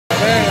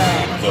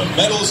The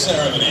medal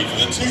ceremony for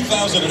the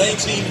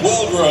 2018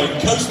 World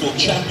Rowing Coastal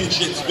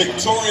Championships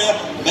Victoria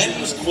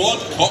Men's Quad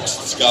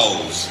Coxed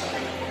Sculls.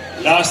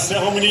 La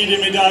cérémonie des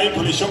médailles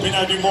pour les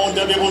championnats du monde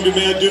d'Aveyron de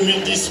mer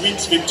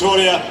 2018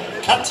 Victoria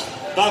 4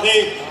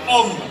 barré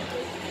hommes.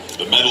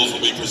 The medals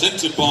will be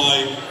presented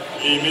by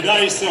Les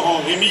médailles seront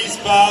remises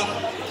par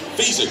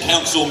FISA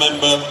Council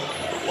member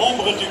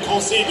membre du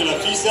conseil de la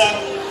FISA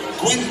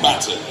Gwyn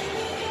Batten.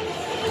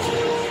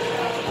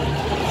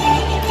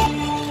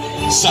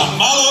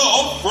 Saint-Malo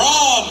of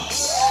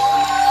France.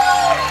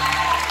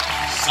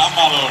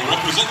 Saint-Malo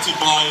represented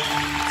by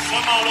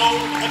Saint-Malo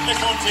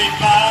représenté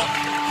par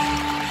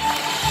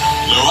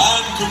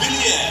Leone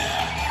Maria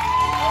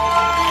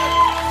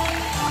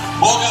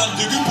Barbaro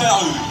de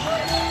Gustavo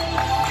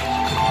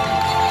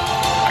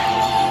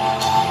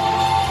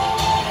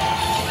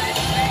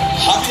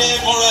Javier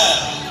Morel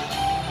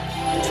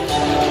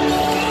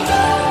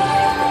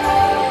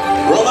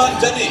Roman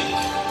Denik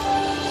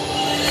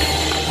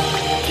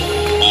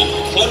and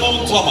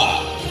Clement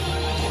Thomas.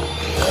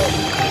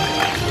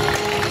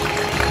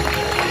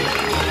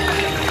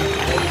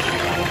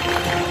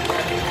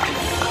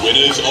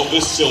 Winners of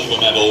the silver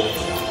medal.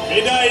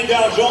 médaille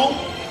d'argent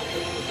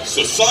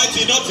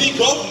Société Nautique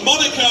of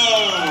Monaco.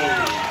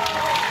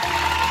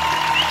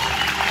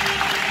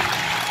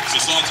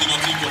 Société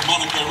Nautique of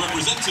Monaco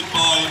represented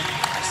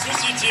by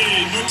Société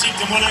nautique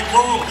de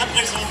Monaco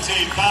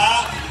représentée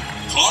par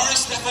Clara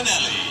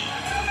Stefanelli,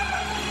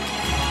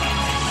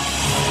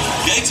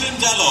 Gaëtan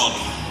Dallon,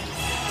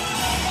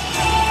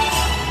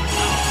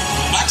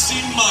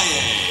 Maxime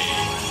Maillet,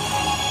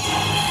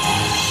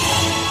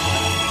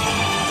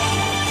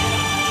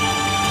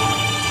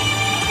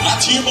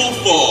 Mathieu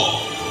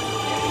Montfort,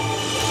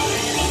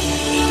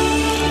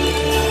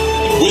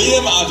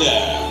 William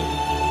Adair.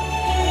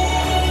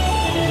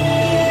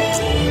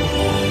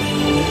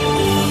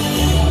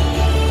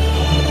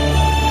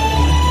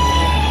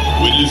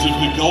 Winners of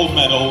the gold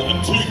medal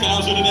and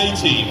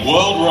 2018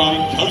 World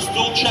Rowing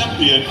Coastal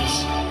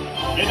Champions.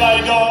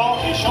 médaille d'or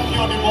et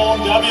champion du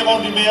monde d'Aveyron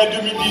de mer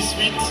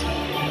 2018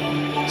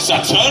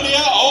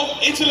 Saturnia of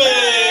Italy.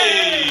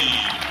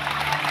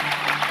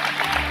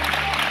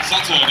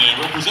 Saturnia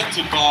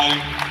represented by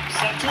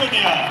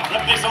Saturnia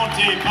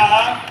représenté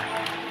par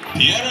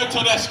Piero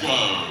Todesco,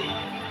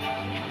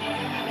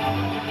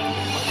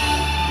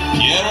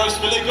 Piero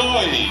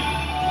Sfiligoi,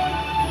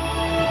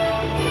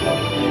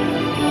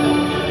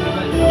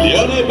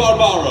 Leone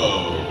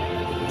Barbaro,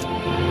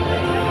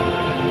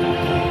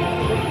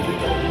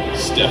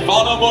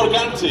 Stefano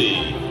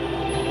Morganti,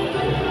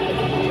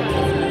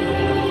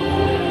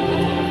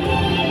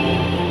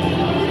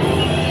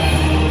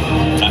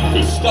 and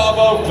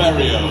Gustavo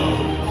Ferrio.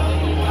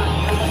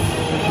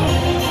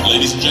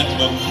 Ladies and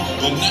gentlemen,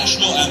 the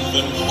national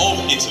anthem of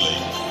Italy.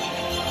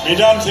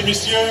 Mesdames et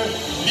messieurs,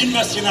 l'hymne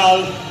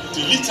national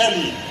de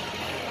l'Italie.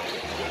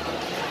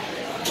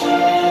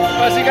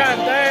 Ma si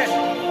canta,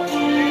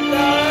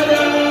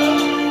 Italia,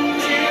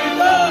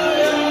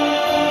 Italia,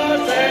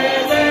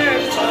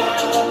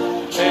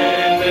 se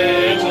ne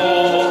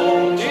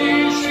mondi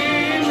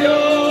Scipio,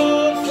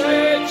 se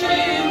ci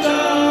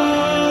dà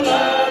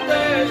la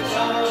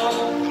testa,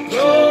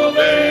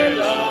 dove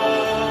la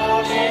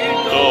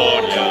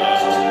vittoria.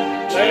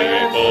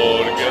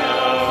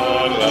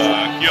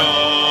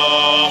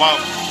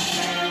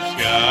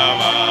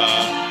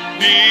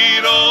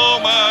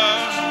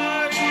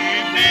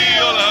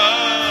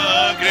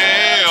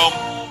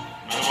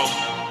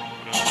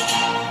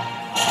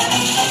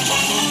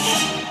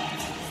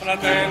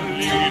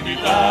 Fratelli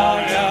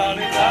d'Italia,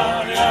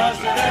 l'Italia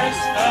se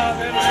resta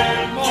nel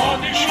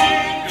di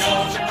Scipio,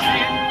 se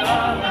cinta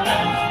la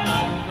destra,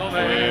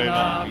 dove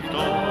la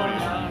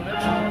vittoria le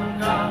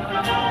porta.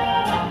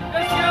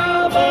 E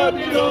schiava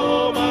di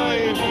Roma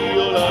e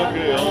Dio la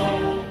creò.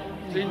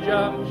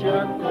 Stringiamoci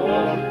a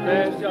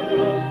corte, si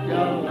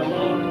abbroglia la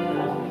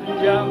morte.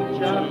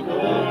 Stringiamoci a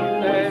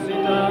corte,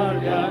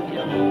 l'Italia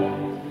chiamò.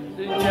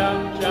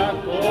 Stringiamoci a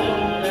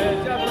corte,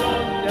 si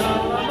abbroglia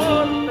la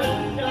morte.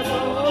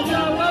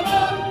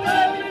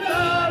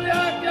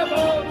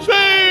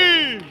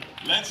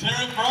 Let's hear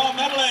it for our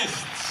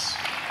medalists.